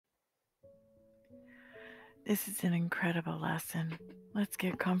This is an incredible lesson. Let's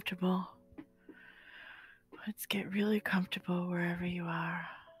get comfortable. Let's get really comfortable wherever you are.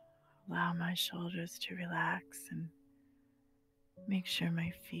 Allow my shoulders to relax and make sure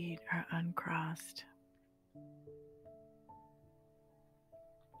my feet are uncrossed.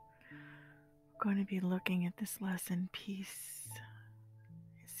 We're going to be looking at this lesson. Peace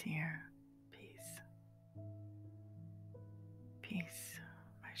is here. Peace. Peace.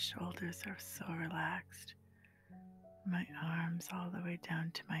 My shoulders are so relaxed. My arms all the way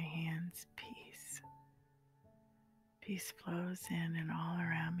down to my hands. Peace. Peace flows in and all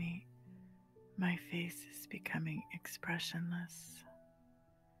around me. My face is becoming expressionless.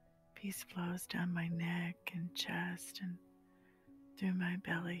 Peace flows down my neck and chest and through my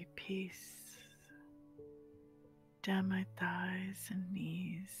belly. Peace down my thighs and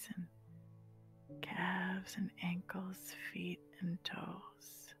knees and calves and ankles, feet and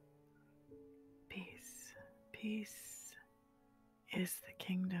toes. Peace. Peace is the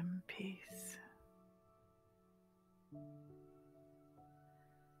kingdom. Peace.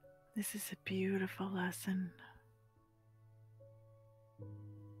 This is a beautiful lesson.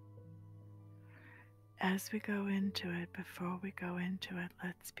 As we go into it, before we go into it,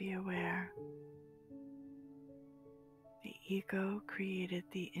 let's be aware. The ego created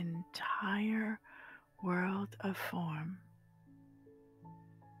the entire world of form.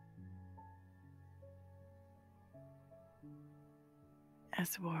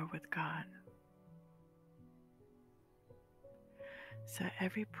 As war with God. So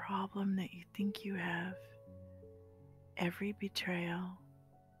every problem that you think you have, every betrayal,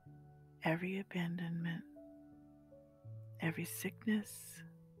 every abandonment, every sickness,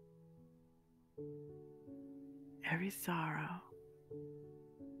 every sorrow,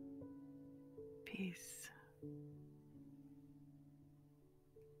 peace,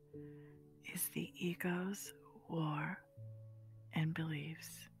 is the ego's war and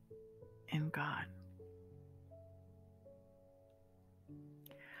beliefs in God.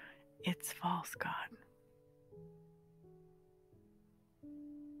 It's false God.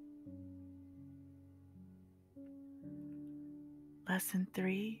 Lesson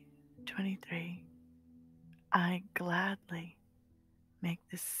 3:23. I gladly make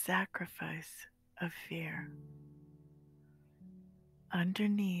the sacrifice of fear.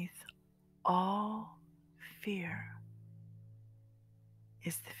 Underneath all fear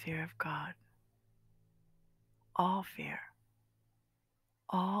is the fear of God. All fear.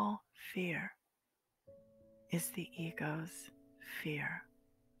 All fear is the ego's fear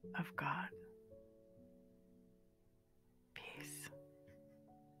of God. Peace.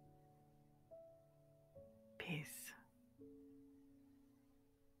 Peace.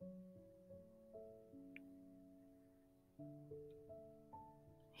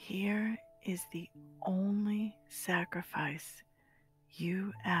 Here is the only sacrifice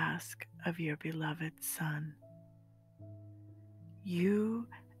you ask of your beloved Son. You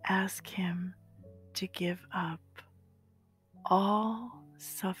ask Him to give up all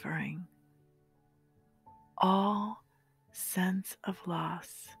suffering, all sense of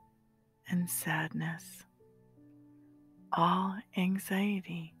loss and sadness, all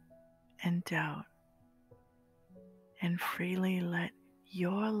anxiety and doubt, and freely let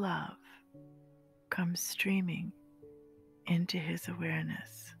your love come streaming into His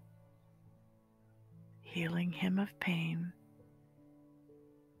awareness, healing Him of pain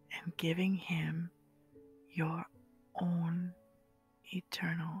and giving Him your own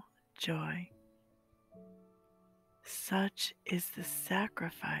eternal joy. Such is the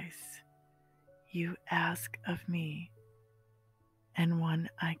sacrifice you ask of me, and one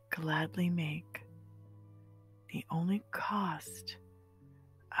I gladly make. The only cost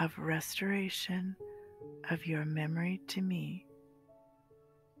of restoration of your memory to me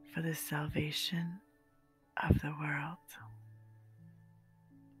for the salvation of the world.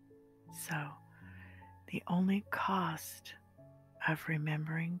 So, the only cost of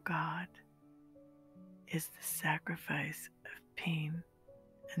remembering God is the sacrifice of pain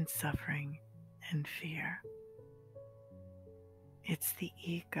and suffering and fear. It's the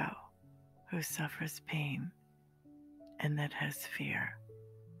ego who suffers pain and that has fear.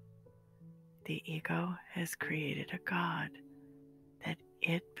 The ego has created a God that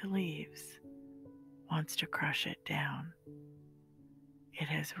it believes wants to crush it down. It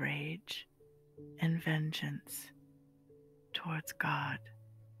has rage and vengeance towards God.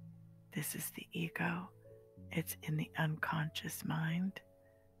 This is the ego. It's in the unconscious mind,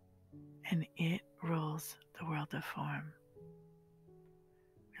 and it rules the world of form.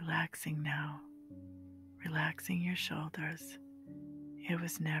 Relaxing now, relaxing your shoulders. It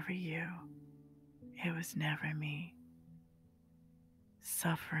was never you. it was never me.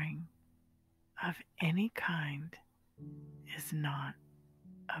 Suffering of any kind is not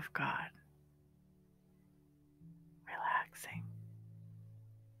of God. Relaxing.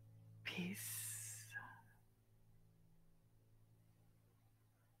 Peace.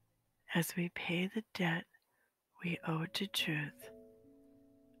 As we pay the debt we owe to truth,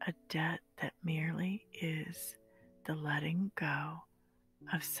 a debt that merely is the letting go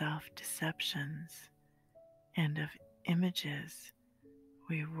of self-deceptions and of images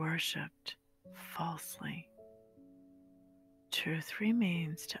we worshipped falsely. Truth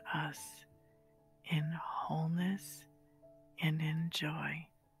remains to us in wholeness and in joy.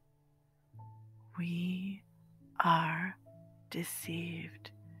 We are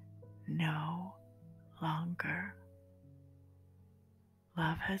deceived no longer.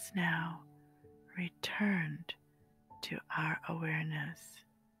 Love has now returned to our awareness,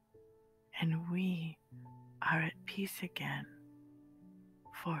 and we are at peace again,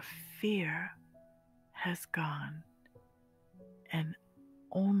 for fear has gone, and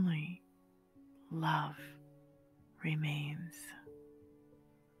only love remains.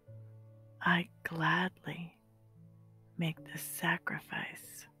 I gladly make the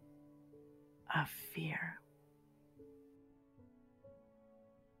sacrifice of fear.